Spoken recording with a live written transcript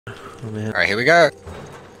Oh man. Alright, here we go.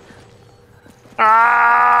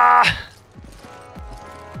 Ah!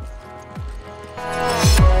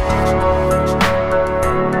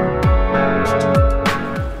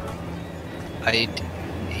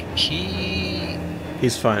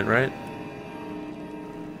 He's fine, right?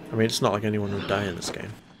 I mean, it's not like anyone would die in this game.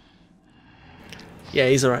 Yeah,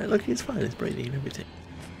 he's alright. Look, he's fine. He's breathing and everything.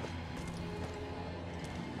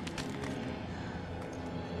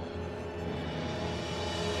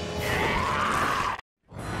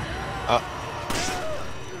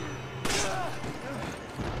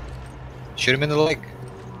 Shoot him in the leg.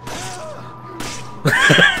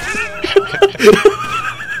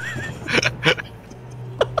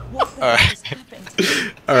 Alright.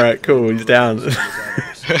 Alright, cool. He's down.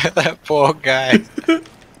 That poor guy.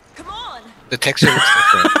 Come on. The texture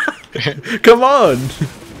looks different. Come on!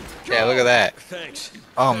 Yeah, look at that. Thanks.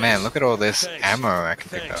 Oh man, look at all this ammo I can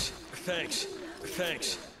pick up. Thanks.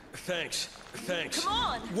 Come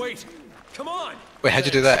on. Wait. Come on. Wait, how'd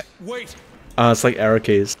you do that? Wait. It's like arrow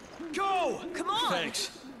keys. Go. Come on.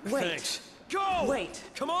 Thanks. Wait. Thanks. Go. Wait.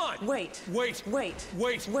 Come on. Wait. Wait. Wait.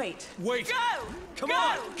 Wait. Wait. Wait. Go. Come Go.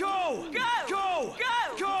 on. Go. Go. Go.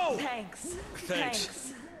 Go. Go. Thanks.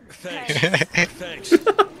 Thanks. Thanks. Thanks. Thanks.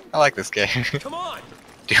 I like this game. Come on.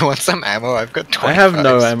 Do you want some ammo? I've got 25 I have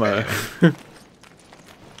no spare.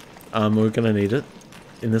 ammo. We're gonna need it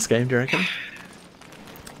in this game, do you reckon?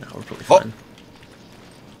 No, we're probably Oh. fine.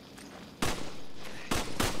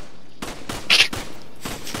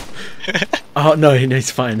 Oh no,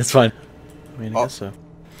 he's fine. It's fine. I mean, I guess so.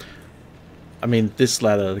 I mean, this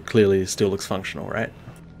ladder clearly still looks functional, right?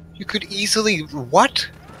 You could easily... What?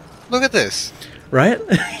 Look at this. Right?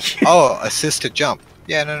 Oh, assisted jump.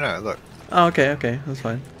 Yeah, no, look. Oh, okay, that's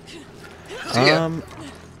fine. So, yeah.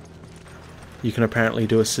 You can apparently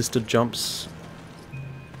do assisted jumps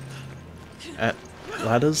at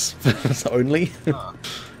ladders only.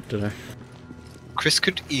 Don't know. Chris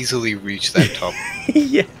could easily reach that top.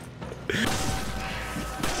 Yeah.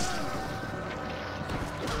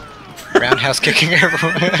 Roundhouse kicking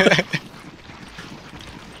everyone.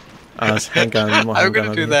 It's handgun, more I'm handgun gonna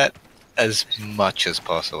over do here. that as much as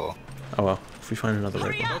possible. Oh well, if we find another red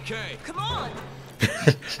Hurry one. up. Okay. Come on.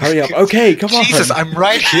 Hurry up! Okay, come on. Jesus, I'm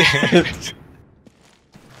right here.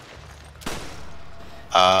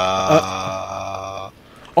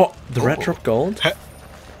 Oh, the rat Ooh. dropped gold.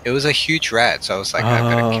 It was a huge rat, so I was like, I'm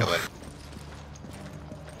gonna Oh. kill it.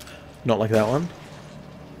 Not like that one.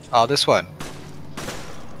 Oh, this one.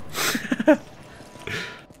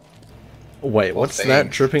 Wait, Poor what's thing. that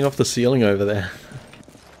dripping off the ceiling over there?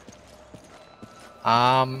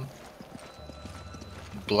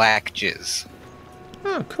 Black jizz.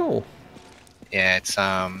 Oh, cool. Yeah, it's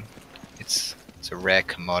a rare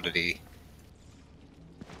commodity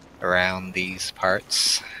around these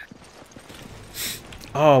parts.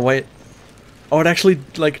 Oh wait. Oh, it actually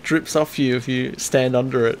like drips off you if you stand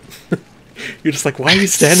under it. You're just like, why are you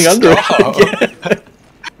standing under Stop. it? Yeah.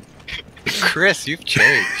 Chris, you've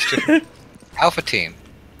changed. Alpha team.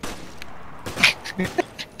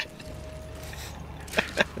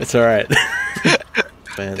 It's alright.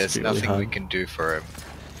 Man, There's nothing we can do for him.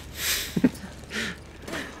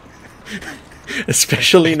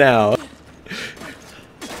 Especially now.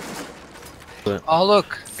 Oh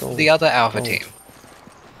look, Gold. the other Alpha Gold. team.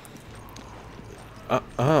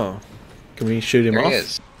 Oh. Can we shoot him There off? he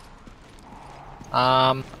is.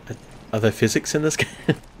 Are there physics in this game?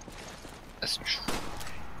 That's tr-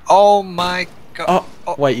 oh my god.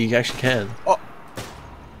 Oh, wait, you actually can. Oh.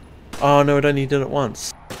 Oh no, it only did it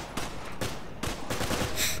once.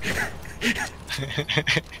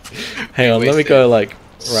 Hang on, let me wasted go like right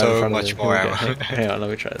so in front much of him. more Here we go. ammo. Hang on, let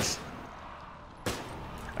me try this.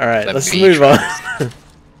 Alright, Let let's me move try on.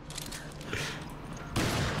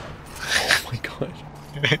 Oh my god.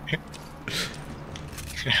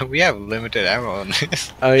 We have limited ammo on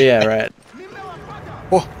this. Oh yeah, right.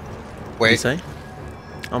 Oh, What do you wait. say?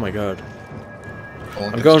 Oh my god. Oh,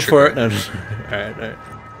 I'm that's going for it. trigger. No, no. Alright.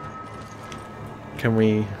 Can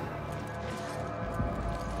we...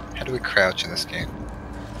 How do we crouch in this game?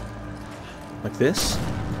 like this?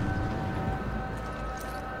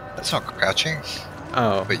 That's not crouching,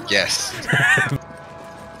 Oh. but yes.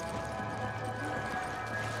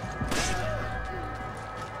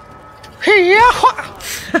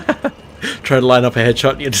 Try to line up a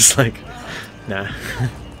headshot and you're just like... Nah.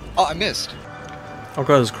 Oh, I missed. Oh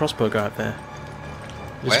god, there's a crossbow guy up there.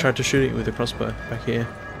 Just Where? tried to shoot it with a crossbow back here.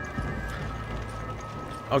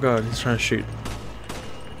 Oh god, he's trying to shoot.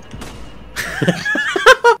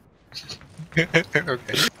 Okay.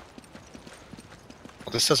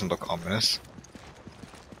 Well, this doesn't look ominous.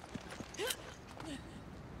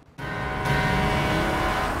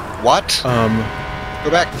 What? Go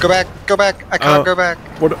back, go back, go back. I can't go back.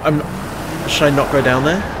 What? Should I not go down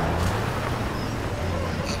there?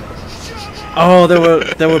 Oh,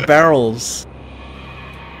 there were barrels.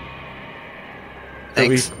 That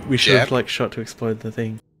Thanks, we should have Jeb. like shot to explode the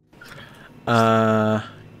thing.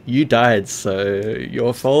 You died, so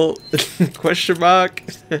your fault? Question mark.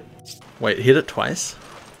 Wait, hit it twice.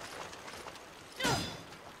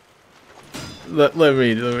 Let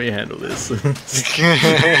me handle this.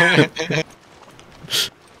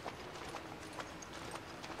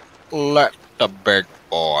 Let the big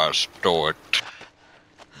boys do it.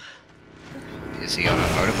 Is he on a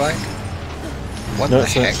motorbike? What No, the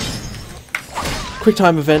it's not. heck? Quick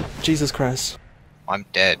time event. Jesus Christ. I'm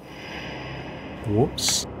dead.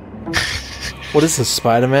 Whoops. What is this,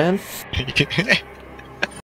 Spider-Man?